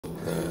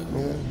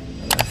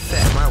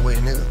my way,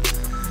 nigga.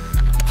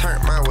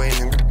 Turn my way,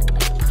 nigga.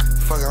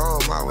 Fucking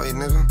all my way,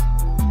 nigga.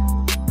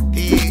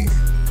 He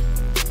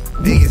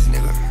biggest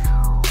nigga.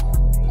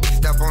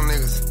 Step on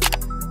niggas.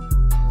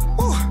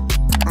 Woo.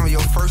 Remember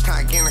your first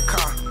time getting a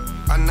car.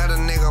 Another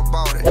nigga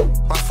bought it.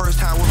 My first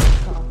time with a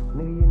car.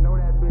 Nigga, you know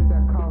that bitch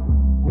that cost me.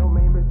 Your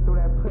main bitch threw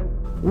that pussy.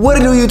 What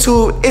it do,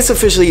 YouTube? It's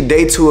officially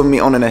day 2 of me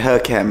owning a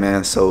Hellcat,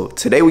 man. So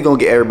today we gonna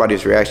get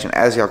everybody's reaction.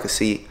 As y'all can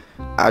see,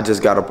 I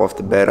just got up off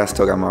the bed. I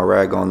still got my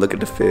rag on. Look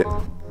at the fit.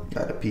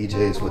 Got the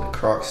PJs with the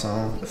Crocs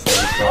on.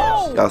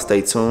 Y'all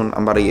stay tuned.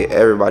 I'm about to get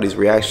everybody's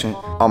reaction.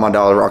 All my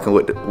dollars rocking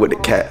with the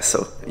cat.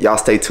 So y'all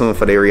stay tuned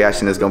for their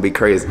reaction. It's gonna be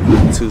crazy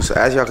too. So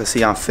as y'all can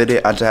see, I'm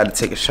fitted. I just had to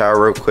take a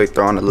shower real quick,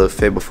 throw on a little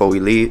fit before we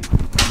leave.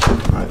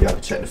 Y'all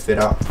can check the fit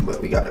out,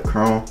 but we got the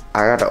chrome.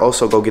 I gotta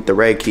also go get the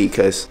red key,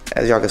 cause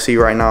as y'all can see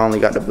right now, I only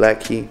got the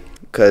black key,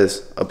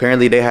 cause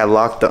apparently they had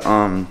locked the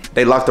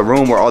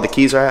room where all the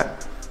keys are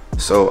at.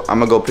 So I'm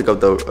gonna go pick up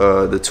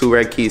the 2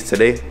 red keys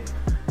today,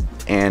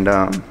 and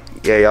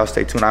yeah, y'all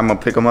stay tuned. I'm gonna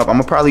pick them up. I'm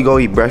gonna probably go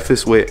eat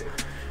breakfast with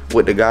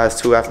the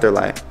guys too after,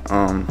 like,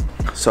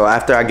 so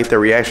after I get the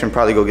reaction,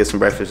 probably go get some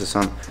breakfast or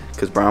something,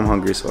 cause bro, I'm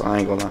hungry, so I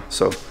ain't gonna lie.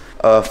 So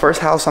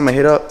first house I'm gonna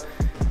hit up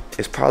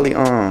is probably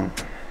my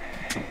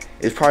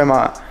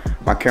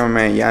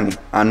cameraman Yanni.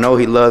 I know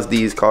he loves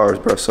these cars,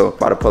 bro, so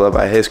about to pull up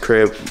at his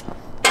crib.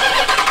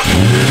 Damn.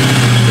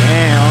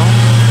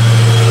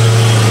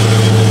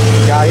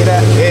 Y'all hear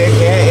that?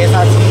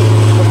 Yeah, SIT.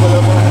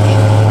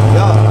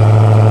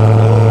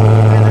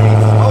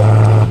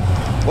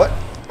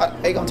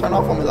 They gonna turn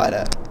off on me like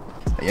that.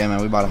 Yeah,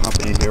 man, we about to hop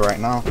in here right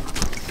now.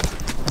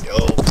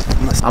 Yo,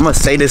 I'm gonna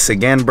say this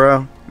again,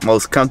 bro.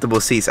 Most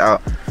comfortable seats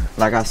out.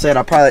 Like I said,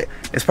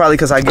 it's probably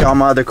because I get all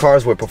my other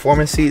cars with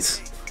performance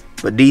seats,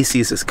 but these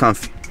seats is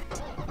comfy. I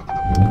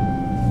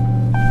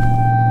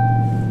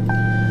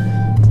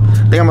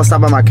think I'm gonna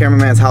stop by my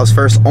cameraman's house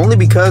first, only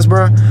because,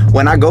 bro,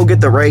 when I go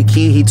get the red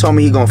key, he told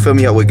me he gonna fill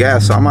me up with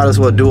gas, so I might as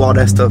well do all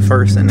that stuff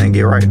first and then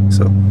get right.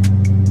 So,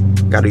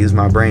 gotta use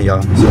my brain,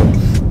 y'all. So.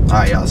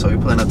 Alright, y'all, so we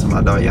pulling up to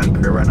my dog Yanni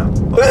crib right now.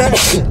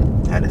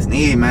 Had to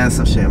sneeze, man,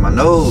 some shit in my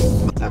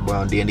nose. That boy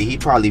on D&D, he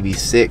probably be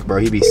sick, bro.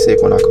 He be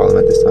sick when I call him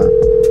at this time.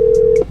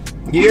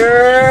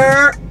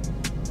 Yeah.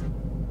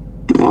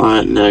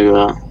 What,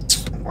 nigga?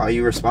 Why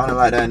you responding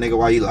like that, nigga?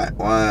 Why you like,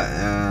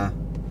 what?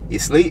 You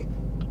sleep?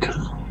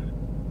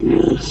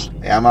 Yes.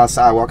 Hey, I'm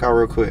outside. Walk out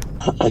real quick.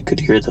 I could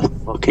hear the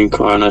fucking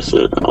car and I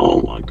said,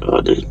 oh my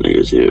god, this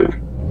nigga's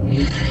here.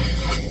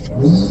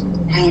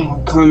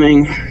 I'm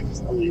coming.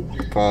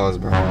 Pause,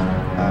 bro.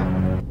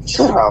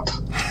 Shut up.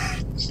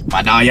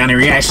 My dog Yanni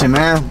reaction,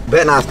 man.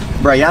 Bet not,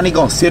 bro. Yanni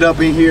gonna sit up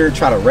in here,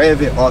 try to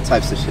rev it, all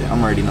types of shit.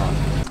 I'm already knowing.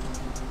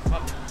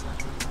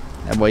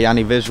 That boy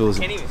Yanni visuals.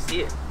 Can't even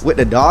see it. With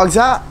the dogs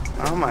out?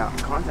 Oh my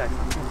contacts,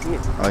 I can't see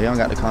it. Oh, you don't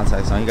got the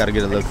contacts on. You gotta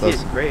get a little closer.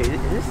 It's great. Is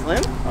it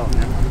slim? Oh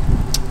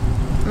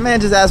no. Man,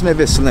 just ask me if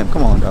it's slim.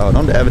 Come on, dog.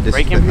 Don't ever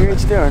disrespect. Break-in period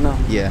still or no?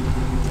 Yeah.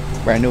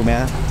 Brand new,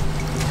 man.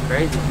 It's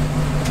crazy.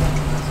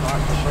 That's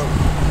hard for sure.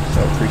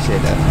 So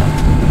appreciate that,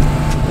 man.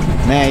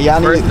 Man, y'all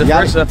need the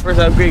first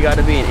upgrade got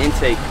to be an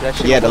intake. That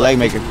shit, yeah, the leg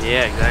maker.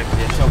 Yeah,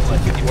 exactly. It shows like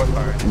 50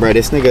 horsepower. Bro,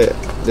 this nigga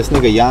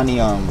Yanni,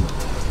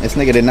 this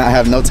nigga did not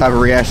have no type of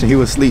reaction. He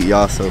was asleep,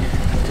 y'all. So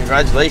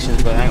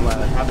congratulations, but I ain't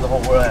lying. Half the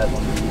whole world has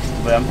one of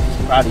these. But I'm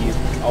proud of you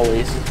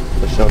always.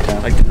 For sure,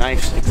 man. Like the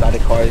nice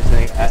exotic car this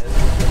nigga has.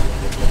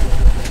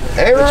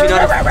 Hey, but you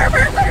know,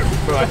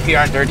 bro, my feet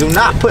aren't dirty. Do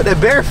not put the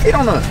bare feet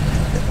on us.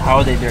 How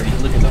are they dirty?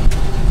 Look at them.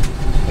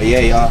 But yeah,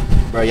 y'all,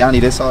 bro, Yanni,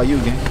 this all you,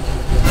 gang.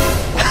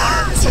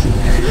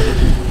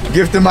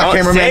 Gifting my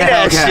cameraman. Don't say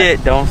that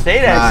shit. Don't say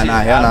that shit.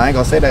 Nah, hell no, I ain't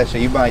gonna say that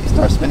shit. You might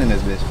start spinning this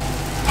bitch.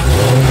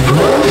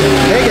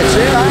 Nigga,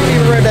 shit, I ain't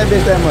even read that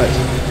bitch that much.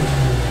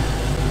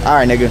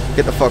 Alright, nigga,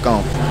 get the fuck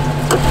on.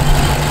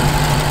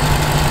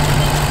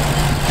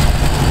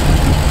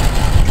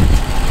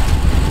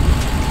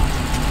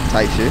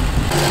 Tight shit.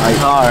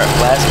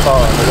 Last call.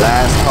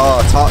 Last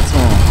call. Talk to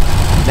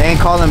him. They ain't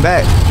calling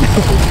back.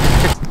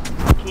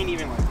 I can't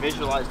even like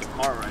visualize the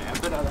car right. I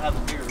bet I'd have a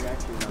bigger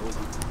reaction than I would.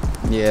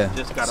 Yeah.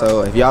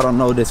 So if y'all don't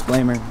know,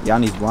 disclaimer,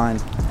 Yanni's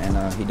blind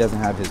and he doesn't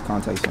have his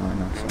contacts on right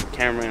now. So.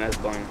 Cameraman that's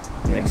blind.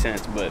 Makes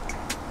sense, but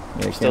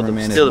yeah, still the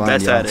blind,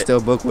 best at it. Still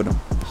book with him.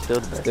 Still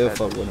the best. Still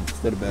fuck with him.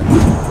 Still the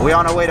best. We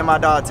on our way to my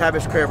dog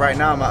Tabish's crib right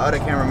now, my other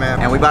cameraman,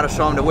 and we about to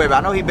show him the whip.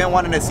 I know he been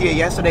wanting to see it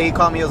yesterday. He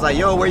called me. He was like,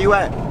 "Yo, where you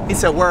at?" He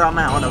said, "Where I'm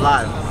at on the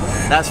live."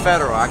 That's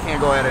federal. I can't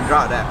go ahead and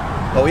drop that.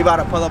 But we about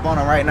to pull up on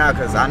him right now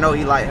because I know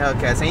he like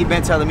Hellcats, and he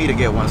been telling me to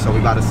get one, so we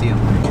about to see him.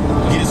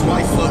 Get his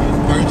wife fucked.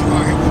 Bird, you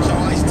out here with your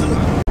ice too.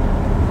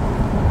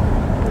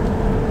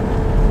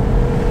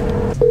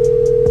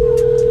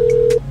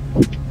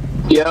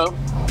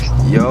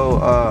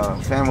 Yo,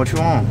 fam, what you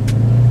on?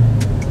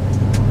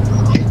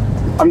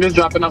 I'm just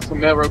dropping off some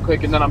mail real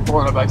quick and then I'm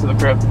pulling it back to the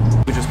crib.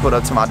 We just put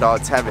up to my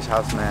dog Tabish's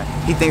house, man.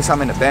 He thinks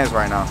I'm in the Benz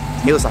right now.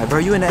 He was like, bro,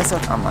 you in that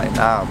stuff? I'm like,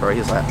 nah, bro. He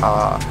was like,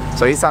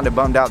 So he sounded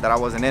bummed out that I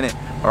wasn't in it.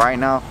 But right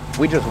now,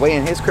 we just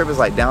waiting. His crib is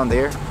like down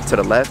there to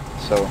the left.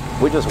 So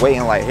we just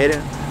waiting, like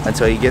hidden.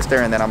 until he gets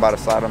there, and then I'm about to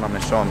slide on him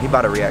and show him. He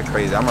about to react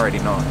crazy. I'm already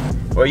knowing.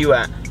 Where you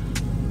at?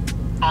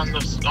 On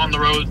the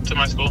road to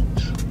my school.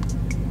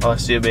 Oh,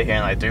 so you'll be here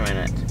in like 3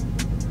 minutes.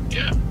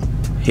 Yeah.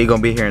 He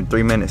gonna be here in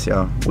 3 minutes,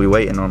 y'all. We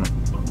waiting on him.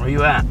 Where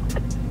you at?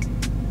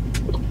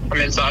 I'm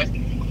inside.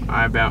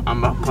 Alright, bro.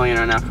 I'm about playing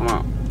right now. Come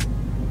on.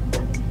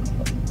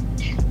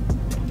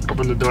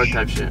 Open the door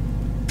type shit.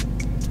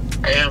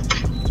 I am.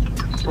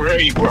 Where are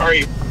you? Where are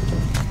you?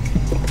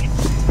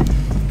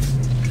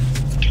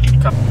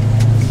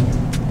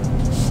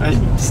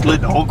 I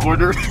slid the whole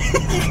quarter.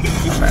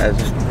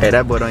 Imagine. Hey,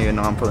 that boy don't even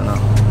know I'm pulling up.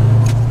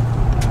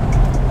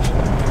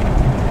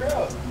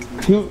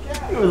 You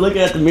were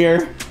looking at the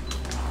mirror.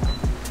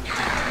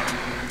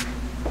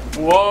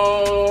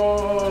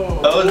 Whoa!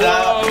 What was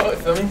that?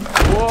 Feel me?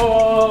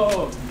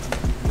 Whoa!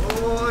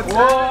 Whoa!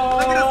 Whoa!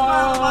 Look at the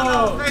smile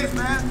on my face,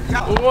 man.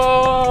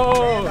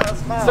 Whoa!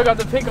 Still got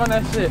the pink on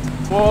that shit.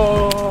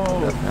 Whoa!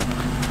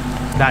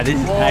 Nah, this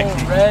is Whoa!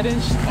 actually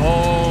Reddish.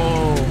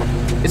 Oh!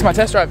 It's my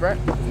test drive, right?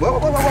 Whoa,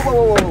 whoa, whoa,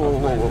 whoa, whoa,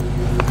 whoa, whoa.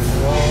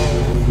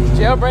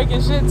 Jailbreak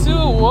and shit too.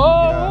 Whoa!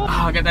 Oh,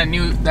 I got that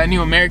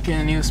new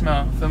American new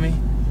smell. Feel me?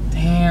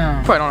 Damn.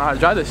 You probably don't know how to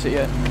drive this shit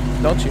yet,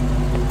 don't you?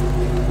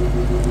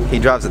 He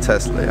drives a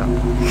Tesla, yo.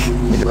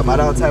 But my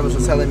dog Tabitha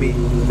was telling me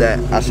that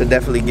I should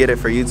definitely get it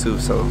for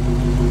YouTube, so.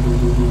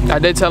 I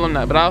did tell him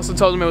that, but I also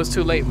told him it was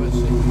too late. But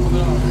shit.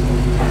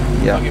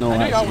 Yeah. Okay, No I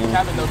knew y'all was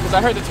capping though, because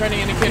I heard the turning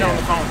indicator on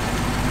the phone.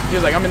 He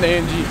was like, I'm in the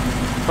AMG.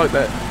 Fuck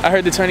that. I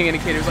heard the turning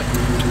indicator. It was like,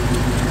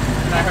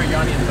 and I heard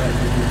Yanni in the back.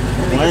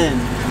 when?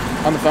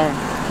 On the phone.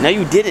 No,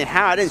 you didn't.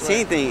 How? I didn't see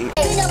anything.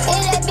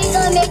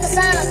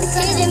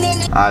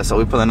 Alright, so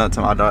we pulling up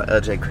to my dog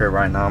LJ crib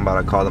right now. I'm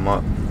about to call him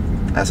up.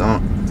 That's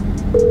on.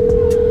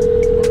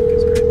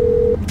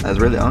 That's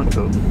really on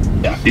too.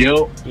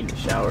 Yo. In the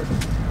shower.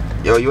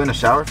 Yo, you in the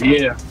shower?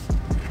 Yeah.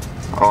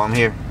 Oh, I'm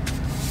here.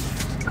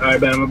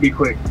 Alright, man, I'm gonna be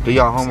quick. Do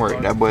y'all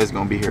homework. That boy's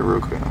gonna be here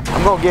real quick.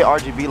 I'm gonna get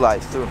RGB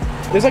lights too.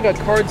 There's like a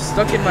card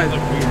stuck in my.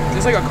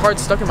 There's like a card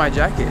stuck in my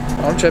jacket.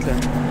 Oh, I'm tripping.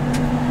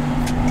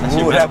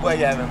 Ooh, that boy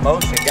having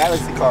motion.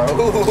 Galaxy car.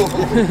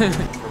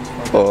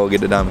 Oh,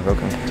 get the diamond.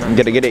 Okay.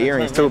 Get the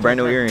earrings too. Brand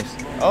new earrings.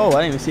 Oh, I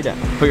didn't even see that.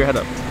 Put your head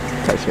up.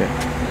 Type shit.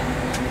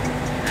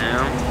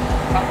 Down.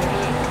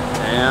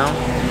 Down.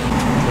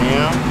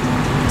 Down.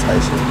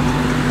 Type shit.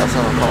 That's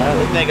what I'm calling.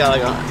 This nigga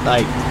got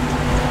like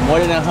more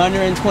than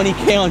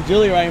 120K on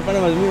jewelry right in front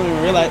of us. We don't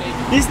even realize.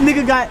 This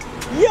nigga got.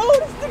 Yo,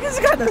 this nigga's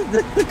got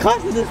the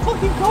cost of this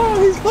fucking car on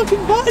his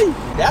fucking body.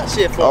 That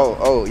shit for.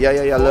 Oh,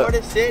 yeah, look.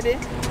 40, 60,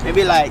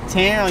 maybe like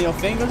 10 on your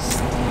fingers,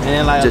 and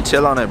then like. Just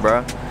chill on it,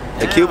 bro.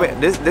 The Cuban,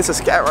 this a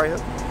scat right here.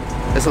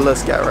 It's a little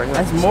scat right here.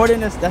 That's more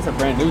than this. That's a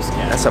brand new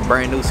scat. That's a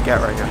brand new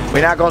scat right here.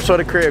 We're not gonna show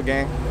the crib,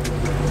 gang.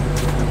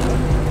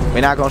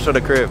 We're not gonna show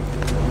the crib.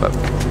 But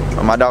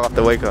my dog have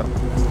to wake up.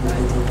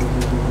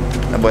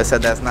 That boy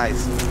said that's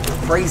nice.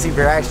 Crazy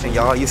reaction,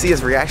 y'all. You see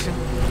his reaction?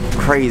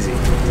 Crazy.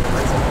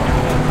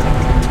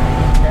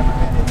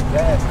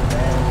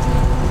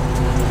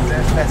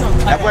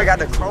 That boy got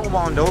the chrome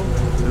on though.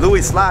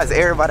 Louis slides,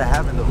 everybody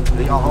having though.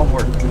 Do y'all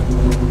homework.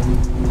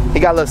 He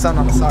got a little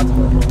something on the socks,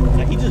 bro.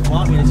 Like he just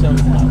want me to show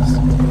his house.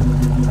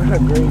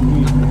 That's a great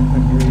view.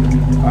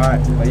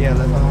 Alright, but yeah,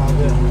 let's all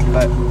good.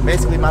 But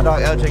basically my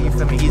dog LJ, you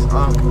feel me, he's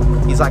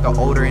like an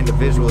older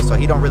individual, so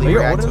he don't really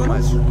react too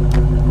much.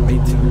 Me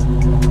too.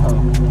 Oh.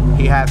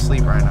 He half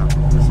asleep right now.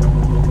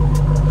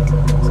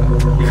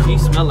 He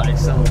smell like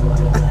something. I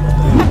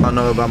don't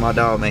know about my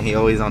dog, man. He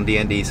always on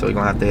D&D, so we're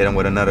gonna have to hit him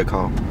with another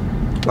call.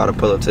 About to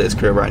pull up to his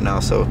crib right now,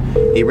 so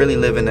he really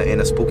live in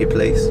a spooky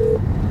place.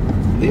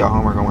 Do y'all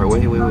homework on where?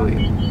 Wait.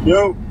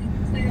 Yo.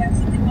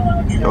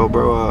 Yo,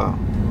 bro,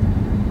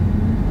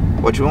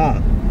 what you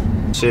on?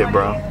 Shit,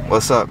 bro.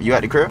 What's up? You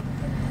at the crib?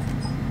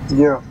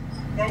 Yeah.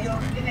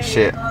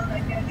 Shit.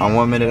 I'm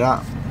 1 minute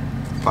out.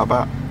 Pop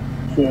out.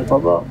 Yeah,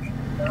 pop out.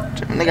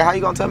 Nigga, how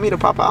you gonna tell me to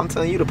pop out? I'm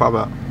telling you to pop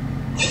out.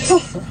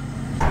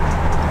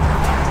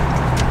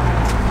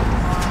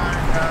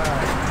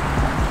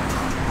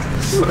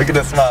 Look at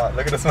the smile.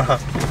 Look at the smile.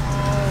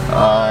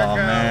 Oh,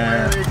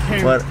 man.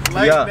 Really What?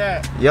 like Yeah.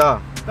 that. Yeah.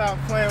 Stop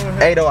playing with him.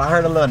 Hey, though, I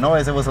heard a little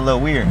noise. It was a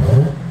little weird.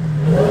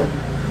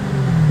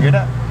 Hear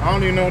that? I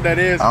don't even know what that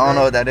is. I don't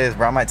know what that is,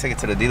 bro. I might take it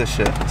to the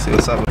dealership. See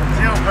what's up.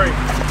 Jailbreak.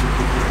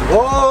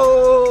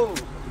 Whoa!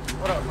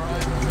 What up, bro?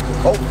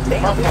 Oh,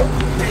 damn.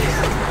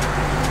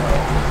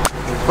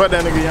 Fuck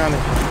that nigga Yanni.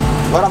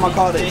 What am I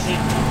call this?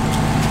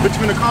 What you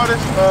gonna call this?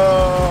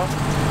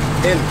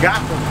 In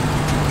Gotham.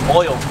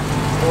 Oil.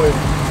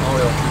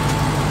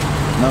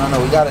 No.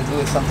 We gotta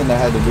do something that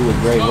had to do with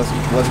Greg.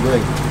 What's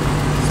Greg?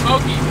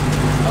 Smokey.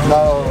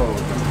 No.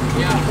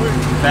 Yeah.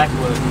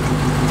 Backwood.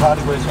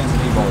 Hollywood Chance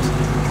of Evos.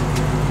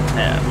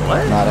 Yeah,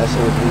 what? Nah, that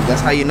shit was weak.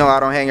 That's how you know I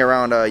don't hang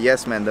around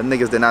yes men. Them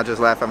niggas did not just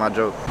laugh at my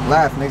joke.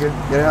 Laugh, nigga.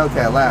 Get a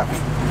Hellcat, laugh.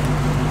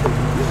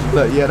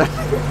 Look, yeah, that.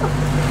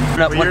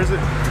 What year is it?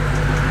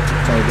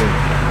 23.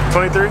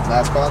 23?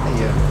 Last call, I think,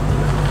 yeah.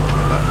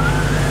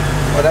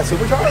 Oh, that's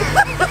supercharged?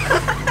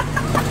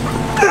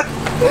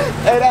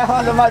 Hey, that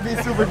Honda might be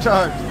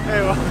supercharged.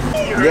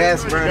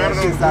 Yes, bro. That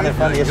shit sounded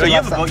funny. Yo, you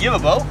have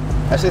a boat?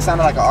 That shit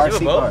sounded like an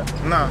RC car.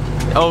 No.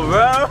 Oh,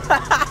 bro.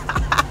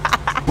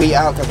 We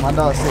out because my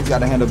dog Six got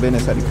to handle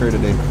business at the crib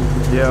today.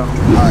 Yeah.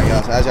 Alright,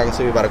 y'all. So as y'all can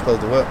see, we about to close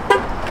the whip.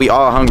 We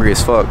all hungry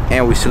as fuck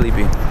and we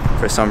sleepy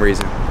for some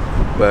reason.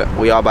 But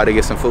we all about to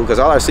get some food because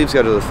all our sleep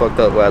schedules are fucked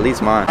up. Well, at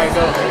least mine.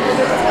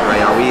 Alright,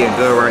 y'all. We eating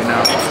good right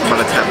now. I'm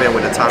about to tap in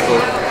with the taco.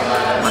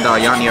 My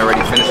dog Yanni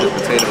already finished his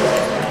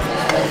potatoes.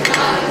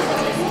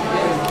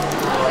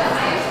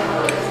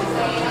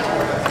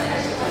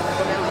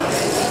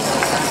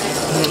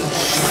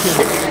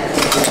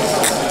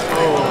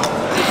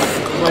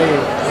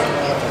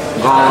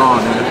 Go on,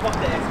 nigga.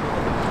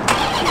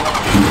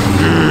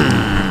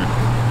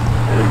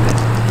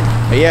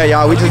 But yeah,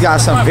 y'all, we just got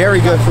some very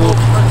good food.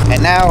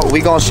 And now we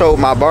gonna show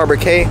my barber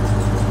K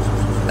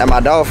and my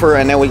dog for,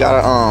 and then we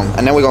gotta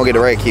and then we gonna get the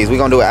red keys. We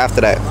gonna do it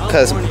after that.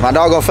 Cause my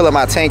dog gonna fill up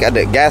my tank at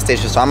the gas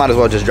station, so I might as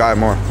well just drive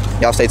more.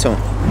 Y'all stay tuned.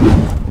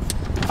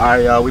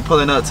 Alright, y'all, we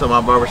pulling up to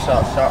my barber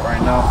shop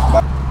right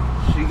now.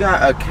 She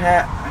got a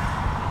cat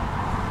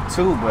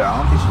too, but I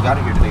don't think she got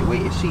it here today.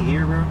 Wait, is she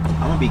here, bro?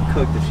 I'm gonna be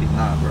cooked if she's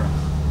not, bro.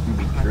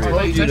 I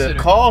told you to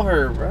call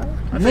her, bro.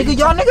 Nigga,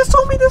 y'all niggas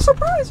told me to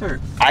surprise her.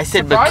 I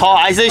said, but call.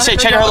 I said,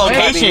 check her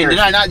location. Did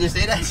I not just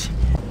say that?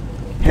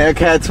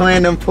 Hellcat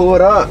twin them pulled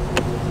up.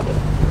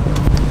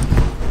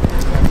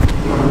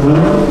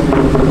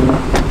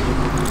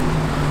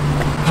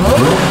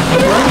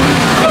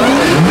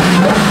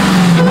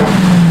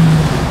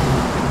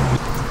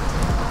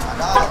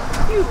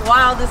 You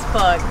wild as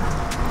fuck.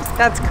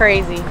 That's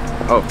crazy.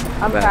 Oh,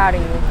 I'm proud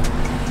of you.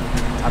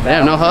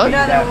 Damn, no hug?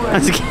 Another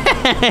one.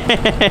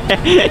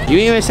 You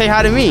didn't even say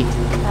hi to me.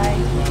 Hi.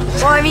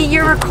 Well, I mean,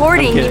 you're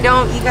recording. Okay. You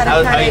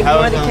gotta kind of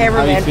ignore the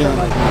cameraman.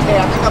 Hey,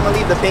 I think I'm gonna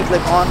leave the pink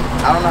lip on.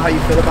 I don't know how you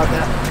feel about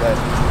that, but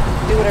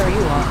Do whatever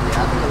you want. yeah,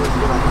 I think it looks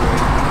good on the way.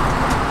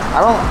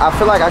 I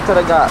feel like I could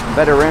have got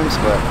better rims,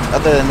 but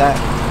other than that,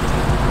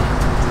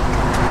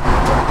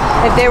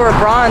 If they were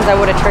bronze, I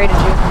would have traded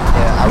you.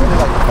 yeah, I really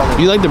like the color.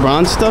 You like the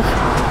bronze stuff?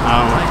 I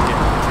don't like it.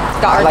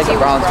 The I like the RT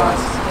was bronze bronze.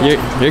 ones.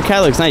 Yeah. Your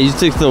cat looks nice. You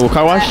took the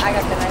car wash? I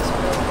got the nice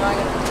one. No, I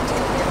got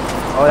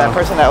the Oh, that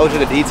person that owed you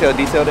the detailed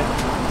it?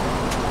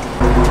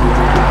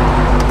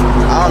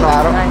 I don't know.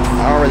 I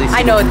don't really see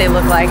I know what they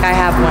look like. I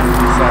have one.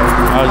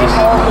 I was just...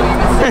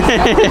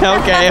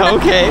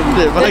 okay.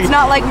 It's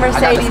not like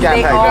Mercedes. scat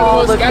They pack.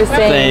 all look the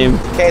same.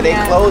 Okay, they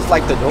Yeah. closed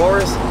like the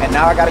doors, and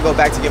now I gotta go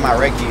back to get my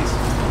red keys.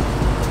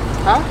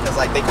 Huh? Cause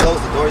like they closed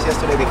the doors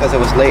yesterday because it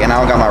was late, and I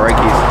don't got my red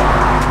keys.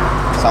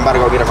 So I'm about to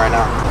go get them right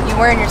now. You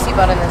wearing your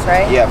seatbelt in this,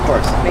 right? Yeah, of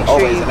course. Make sure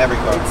Always you- in every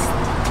car.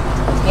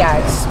 Yeah,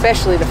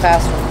 especially the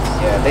fast ones.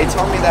 Yeah, they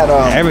told me that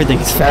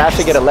Everything's that I fast.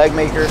 should get a leg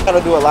maker.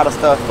 Gotta do a lot of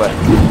stuff, but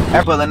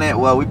we're pulling in.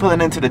 Well, we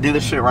pulling into the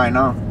dealership right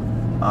now.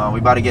 We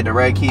about to get the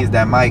red keys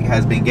that Mike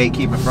has been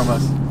gatekeeping from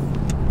us,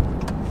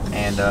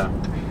 and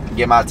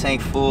get my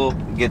tank full.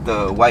 Get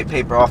the white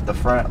paper off the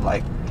front,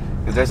 like,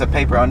 cause there's a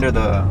paper under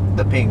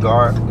the pink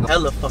guard.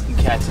 Hella fucking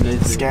cats in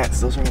this. Scats,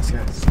 those are the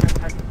scats.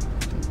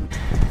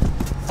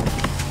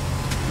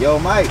 Yo,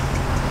 Mike.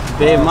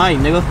 Big Mike,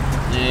 nigga.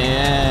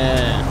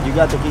 Yeah. You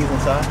got the keys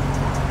inside?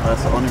 Oh,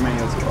 that's the owner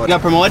manual. You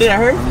got promoted, I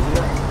heard?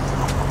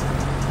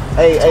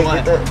 Hey,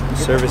 what? get the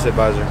service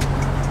advisor.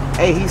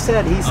 Hey, he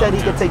said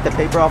he could take the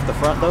paper off the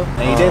front though,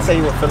 and he did say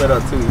he would fill it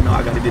up too. You know,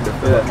 I gotta get to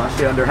fill up my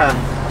shit under half.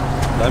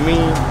 Let me,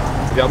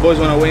 if y'all boys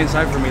want to wait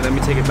inside for me, let me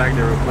take it back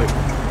there real quick.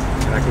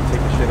 And I can take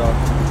the shit off.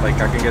 Like,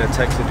 I can get a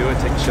text to do it,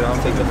 take the shit off,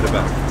 take it to the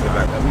back.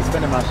 Let me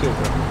spending my shit,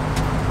 bro.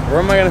 Where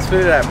am I gonna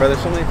spit it at, bro?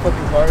 There's so many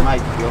fucking cars.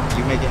 Mike,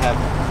 you make it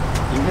happen.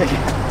 You make it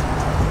happen.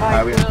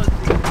 Alright,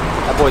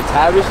 That boy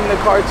Tavish in the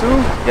car too?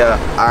 yeah.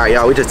 Alright,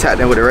 y'all, we just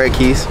tapped in with the red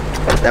keys.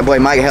 That boy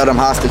Mike held him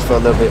hostage for a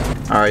little bit.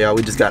 Alright, y'all,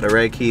 we just got the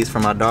red keys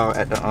from my dog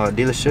at the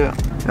dealership.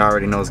 Y'all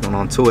already know what's going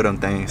on. 2 of them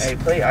things. Hey,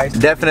 play ice.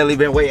 Definitely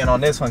been waiting on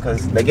this one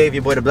because they gave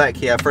your boy the black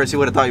key. At first, you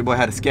would have thought your boy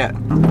had a scat.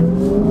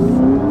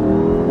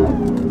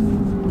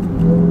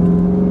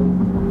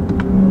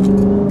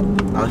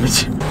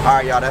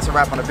 Alright, y'all, that's a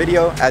wrap on the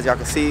video. As y'all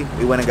can see,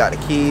 we went and got the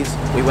keys.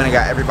 We went and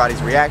got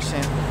everybody's reaction.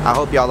 I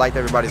hope y'all liked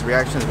everybody's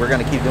reactions. We're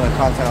gonna keep doing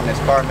content on this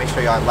car. Make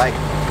sure y'all like,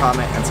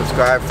 comment, and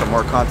subscribe for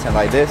more content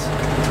like this.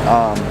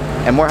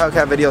 And more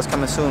Hellcat videos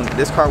coming soon.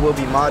 This car will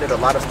be modded. A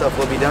lot of stuff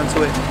will be done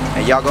to it.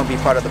 And y'all gonna be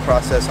part of the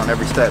process on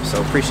every step.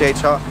 So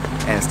appreciate y'all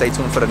and stay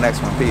tuned for the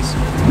next one. Peace.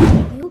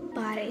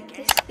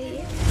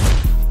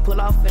 Pull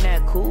off in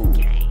that cool.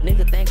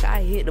 Nigga think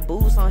I hit the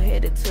booze, I'm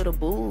headed to the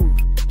booth.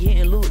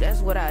 Getting loot, that's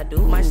what I do.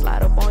 Might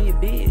slide up on your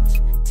bitch.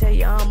 Tell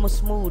you I'm a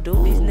smooth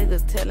dude. These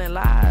niggas telling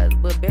lies,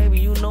 but baby,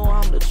 you know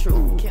I'm the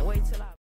truth. Can't wait till I